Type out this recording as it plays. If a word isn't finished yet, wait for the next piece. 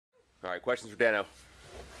All right, questions for Dano.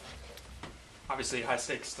 Obviously, high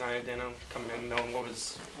stakes tonight, Dano, coming in knowing what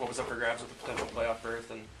was up for grabs with the potential playoff berth,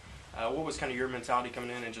 and what was kind of your mentality coming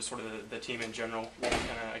in, and just sort of the team in general? What was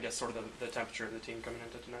kind of, I guess, sort of the temperature of the team coming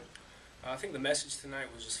into tonight? I think the message tonight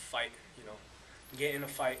was just fight. Get in a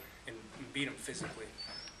fight and beat them physically,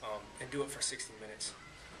 and do it for 60 minutes.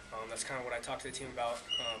 That's kind of what I talked to the team about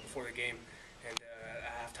before the game, and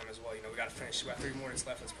at halftime as well. We got to finish. We got 3 minutes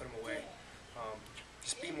left. Let's put them away.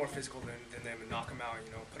 Just be more physical than them and knock them out.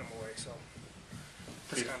 Put them away. So.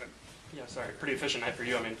 Pretty efficient night for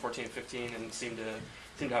you. I mean, 14-15, and seemed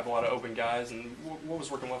to have a lot of open guys. And what was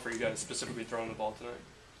working well for you guys, specifically throwing the ball tonight?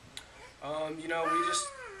 We just,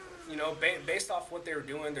 based off what they were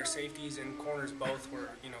doing, their safeties and corners both were,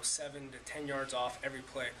 7 to 10 yards off every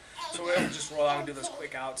play. So we were able to just roll out and do those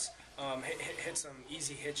quick outs, hit some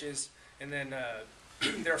easy hitches, and then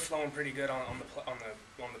they're flowing pretty good on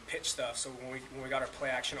the pitch stuff. So when we got our play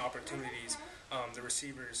action opportunities, the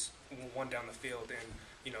receivers won down the field,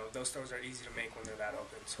 and those throws are easy to make when they're that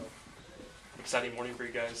open. So exciting morning for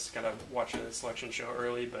you guys. Got to watch the selection show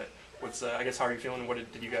early, but what's I guess how are you feeling? Were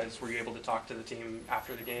you able to talk to the team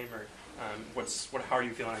after the game, or how are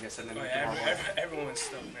you feeling? I guess everyone's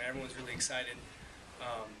stoked, man. Everyone's really excited.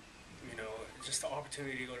 Just the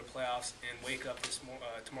opportunity to go to playoffs and wake up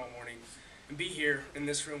tomorrow morning and be here in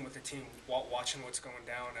this room with the team watching what's going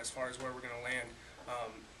down as far as where we're going to land.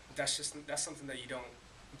 That's something that you don't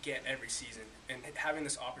get every season, and having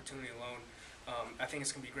this opportunity alone, I think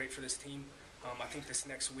it's going to be great for this team. I think this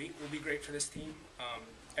next week will be great for this team.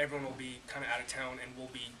 Everyone will be kind of out of town, and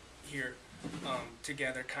we'll be here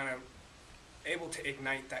together, kind of able to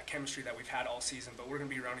ignite that chemistry that we've had all season, but we're going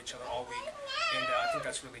to be around each other all week, and I think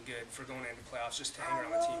that's really good for going into playoffs, just to hang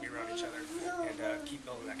around the team, be around each other, and keep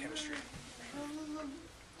building that chemistry.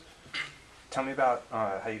 Tell me about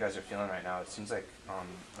how you guys are feeling right now. It seems like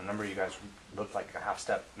a number of you guys looked like a half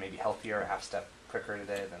step maybe healthier, a half step quicker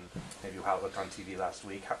today than maybe how it looked on TV last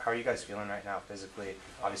week. How are you guys feeling right now physically?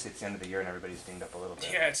 Obviously, it's the end of the year and everybody's dinged up a little bit.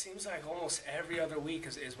 Yeah, it seems like almost every other week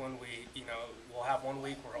is when we'll have 1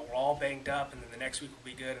 week where we're all banged up, and then the next week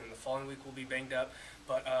will be good, and the following week will be banged up.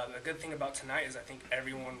 But the good thing about tonight is I think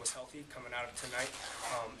everyone was healthy coming out of tonight.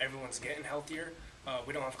 Everyone's getting healthier.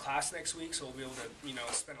 We don't have class next week, so we'll be able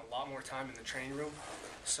to, spend a lot more time in the training room.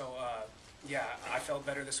 So, yeah, I felt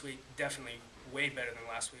better this week, definitely way better than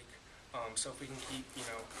last week. So if we can keep,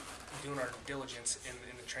 doing our diligence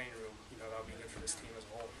in the training room, that'll be good for this team as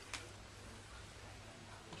a whole.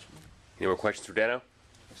 Any more questions for Dano?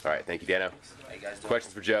 All right, thank you, Dano. How you guys doing?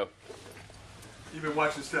 Questions for Joe. You've been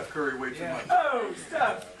watching Steph Curry way too much. Oh,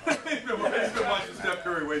 Steph! He's been watching Steph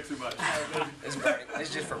Curry way too much.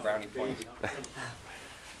 It's just for brownie points.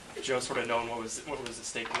 Joe, sort of knowing what was at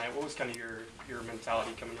stake tonight, what was kind of your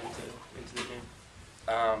mentality coming into the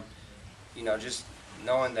game? Just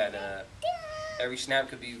knowing that every snap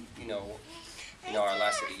could be, our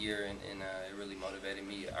last of the year, and it really motivated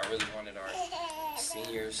me. I really wanted our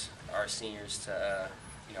seniors to,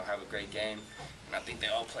 have a great game, and I think they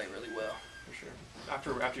all played really well. For sure.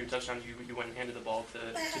 After your touchdown, you went and handed the ball to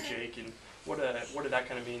Jake, and what did that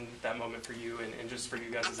kind of mean, that moment for you, and just for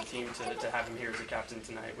you guys as a team to have him here as a captain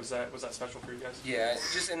tonight? Was that special for you guys? Yeah,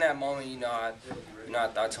 just in that moment, I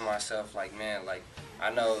thought to myself, like, man, like, I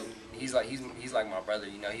know he's like my brother.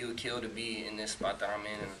 He would kill to be in this spot that I'm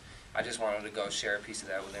in, and I just wanted to go share a piece of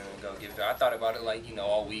that with him and go give it. I thought about it like,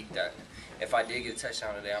 all week, that if I did get a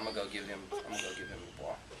touchdown today, I'm gonna go give him the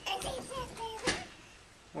ball.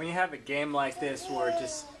 When you have a game like this where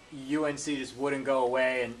just UNC just wouldn't go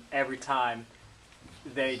away, and every time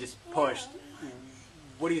they just pushed,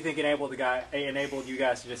 what do you think enabled you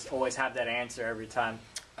guys to just always have that answer every time?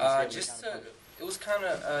 It was kind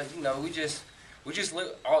of we just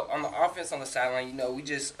look on the offense on the sideline. We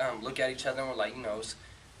just look at each other and we're like,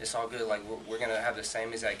 it's all good. Like we're gonna have the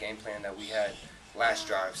same exact game plan that we had last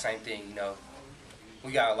drive. Same thing.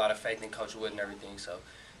 We got a lot of faith in Coach Wood and everything. So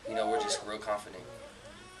we're just real confident.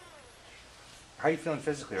 How are you feeling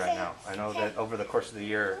physically right now? I know that over the course of the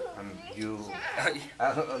year, you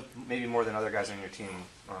maybe more than other guys on your team,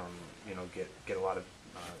 get a lot of.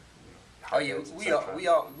 Oh yeah,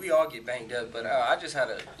 we all get banged up, but I just had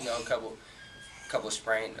a couple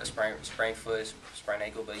sprained foot, sprained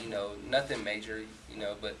ankle, but nothing major,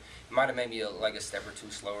 but it might have made me a step or two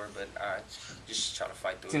slower, but I just try to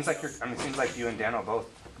fight through. Seems like you and Dano both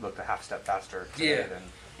looked a half step faster today than.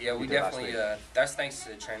 Yeah, we definitely. That's thanks to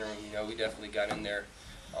the trainer room. We definitely got in there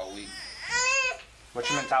all week. What's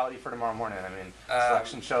your mentality for tomorrow morning? I mean,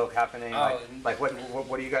 selection show happening. What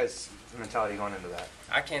are you guys' mentality going into that?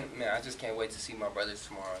 I just can't wait to see my brothers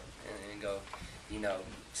tomorrow and go,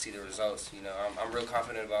 see the results. I'm real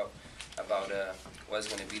confident about about what it's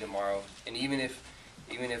going to be tomorrow. And even if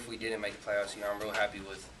we didn't make the playoffs, I'm real happy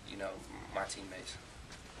with my teammates.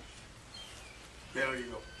 Yeah, there you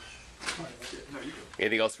go. No, you go.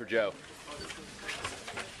 Anything else for Joe?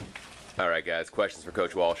 All right, guys. Questions for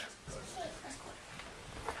Coach Walsh?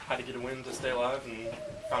 How to get a win to stay alive and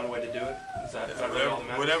found a way to do it? Is that really all that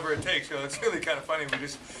matters? Whatever it takes. It's really kind of funny.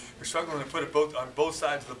 We're struggling to put it on both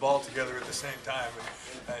sides of the ball together at the same time.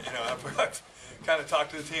 And I've kind of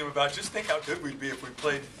talked to the team about just think how good we'd be if we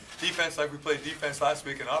played defense like we played defense last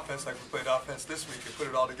week and offense like we played offense this week and put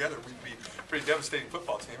it all together. We'd be a pretty devastating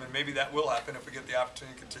football team, and maybe that will happen if we get the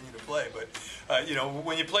opportunity to continue to play. But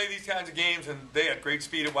when you play these kinds of games, and they had great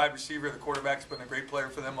speed at wide receiver, the quarterback's been a great player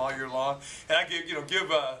for them all year long. And I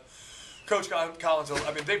give Coach Collins,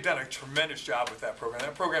 they've done a tremendous job with that program.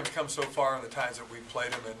 That program's come so far in the times that we've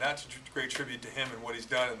played him, and that's a great tribute to him and what he's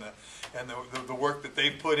done and the work that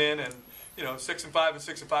they've put in. And 6-5 and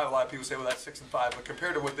 6-5. A lot of people say, well, that's 6-5, but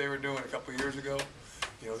compared to what they were doing a couple of years ago,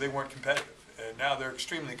 they weren't competitive. And now they're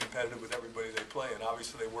extremely competitive with everybody they play, and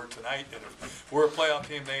obviously they were tonight. And if we're a playoff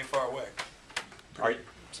team, they ain't far away. Sorry.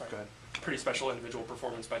 Go ahead. Pretty special individual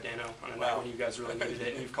performance by Dano on a night when you guys really needed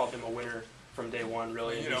it, and you've called him a winner from day one,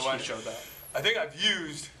 really, and he showed that. I think I've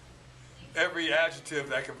used every adjective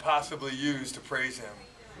that I can possibly use to praise him.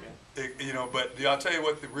 Yeah. But I'll tell you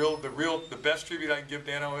what, the best tribute I can give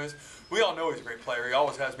Dano is, we all know he's a great player. He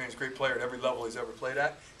always has been. He's a great player at every level he's ever played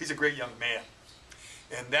at. He's a great young man.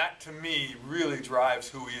 And that, to me, really drives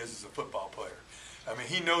who he is as a football player.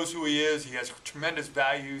 He knows who he is. He has tremendous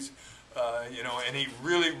values. And he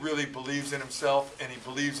really, really believes in himself, and he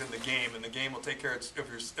believes in the game, and the game will take care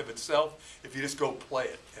of itself if you just go play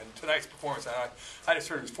it. And tonight's performance, I just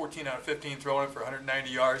heard he was 14 out of 15 throwing it for 190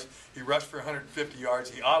 yards. He rushed for 150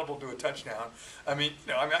 yards. He audibled to a touchdown.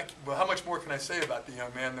 How much more can I say about the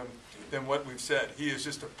young man than what we've said? He is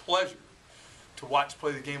just a pleasure to watch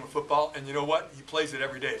play the game of football, and you know what? He plays it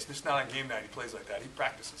every day. It's just not on game night he plays like that. He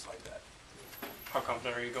practices like that. How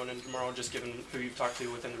confident are you going into tomorrow, just given who you've talked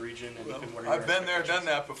to within the region and what are your I've been there, done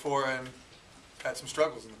that before, and had some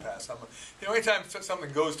struggles in the past. Anytime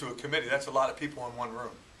something goes to a committee, that's a lot of people in one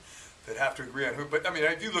room that have to agree on who. But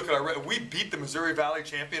if you look at we beat the Missouri Valley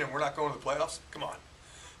champion and we're not going to the playoffs. Come on,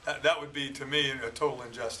 that would be, to me, a total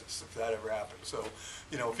injustice if that ever happened. So,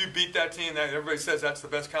 if you beat that team, that everybody says that's the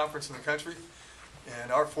best conference in the country,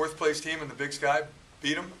 and our fourth place team in the Big Sky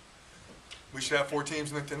beat them. We should have 4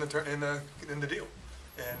 teams in the deal,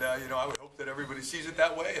 and I would hope that everybody sees it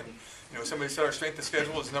that way. And somebody said our strength of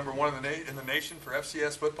schedule is number 1 in the nation for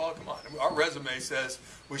FCS football. Come on, our resume says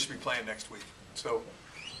we should be playing next week. So,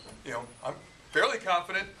 I'm fairly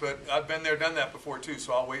confident, but I've been there, done that before too.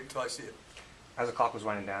 So I'll wait until I see it. As the clock was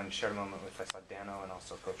winding down, you shared a moment with Dano and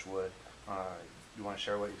also Coach Wood. You want to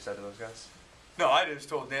share what you said to those guys? No, I just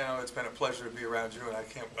told Dano it's been a pleasure to be around you, and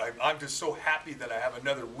I'm just so happy that I have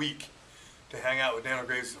another week to hang out with Dano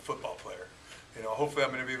Graves as a football player. Hopefully I'm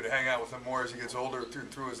going to be able to hang out with him more as he gets older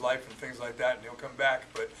through his life and things like that, and he'll come back.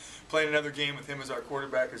 But playing another game with him as our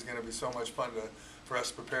quarterback is going to be so much fun for us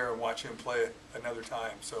to prepare and watch him play another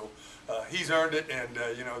time. So he's earned it, and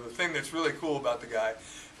the thing that's really cool about the guy,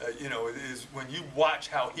 is when you watch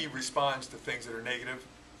how he responds to things that are negative,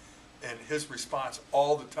 and his response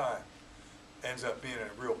all the time ends up being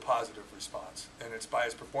a real positive response, and it's by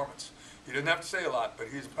his performance. He doesn't have to say a lot, but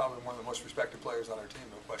he's probably one of the most respected players on our team,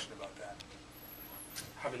 no question about that.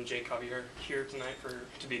 Having Jake Javier here tonight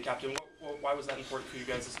to be a captain, why was that important for you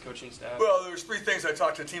guys as a coaching staff? Well, there was 3 things I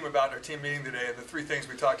talked to the team about in our team meeting today, and the 3 things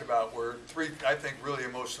we talked about were 3, I think, really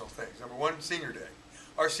emotional things. Number 1, senior day.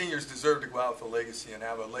 Our seniors deserve to go out with a legacy and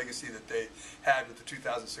have a legacy that they had with the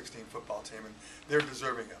 2016 football team, and they're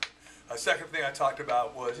deserving of it. Second thing I talked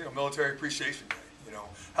about was, Military Appreciation Day.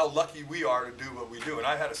 How lucky we are to do what we do. And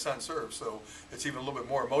I had a son serve, so it's even a little bit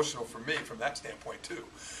more emotional for me from that standpoint too.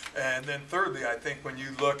 And then thirdly, I think when you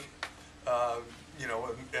look, and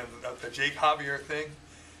the Jake Javier thing,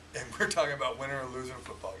 and we're talking about winning or losing a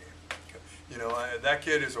football game. That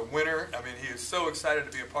kid is a winner. He is so excited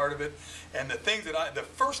to be a part of it. And the things the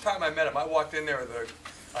first time I met him, I walked in there with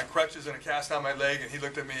on crutches and a cast on my leg, and he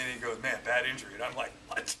looked at me and he goes, "Man, bad injury." And I'm like,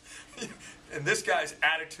 "What?" And this guy's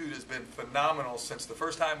attitude has been phenomenal since the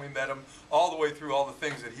first time we met him, all the way through all the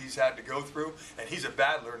things that he's had to go through. And he's a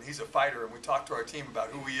battler and he's a fighter. And we talked to our team about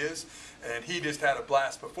who he is. And he just had a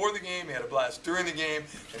blast before the game. He had a blast during the game.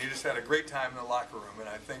 And he just had a great time in the locker room. And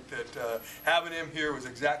I think that having him here was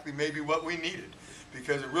exactly maybe what we needed,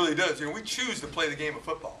 because it really does. We choose to play the game of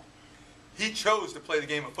football. He chose to play the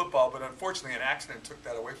game of football, but unfortunately an accident took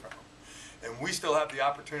that away from him. And we still have the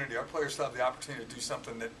opportunity, our players still have the opportunity to do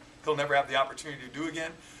something that he'll never have the opportunity to do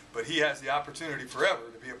again, but he has the opportunity forever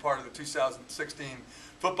to be a part of the 2016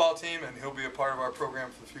 football team, and he'll be a part of our program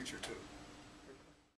for the future too.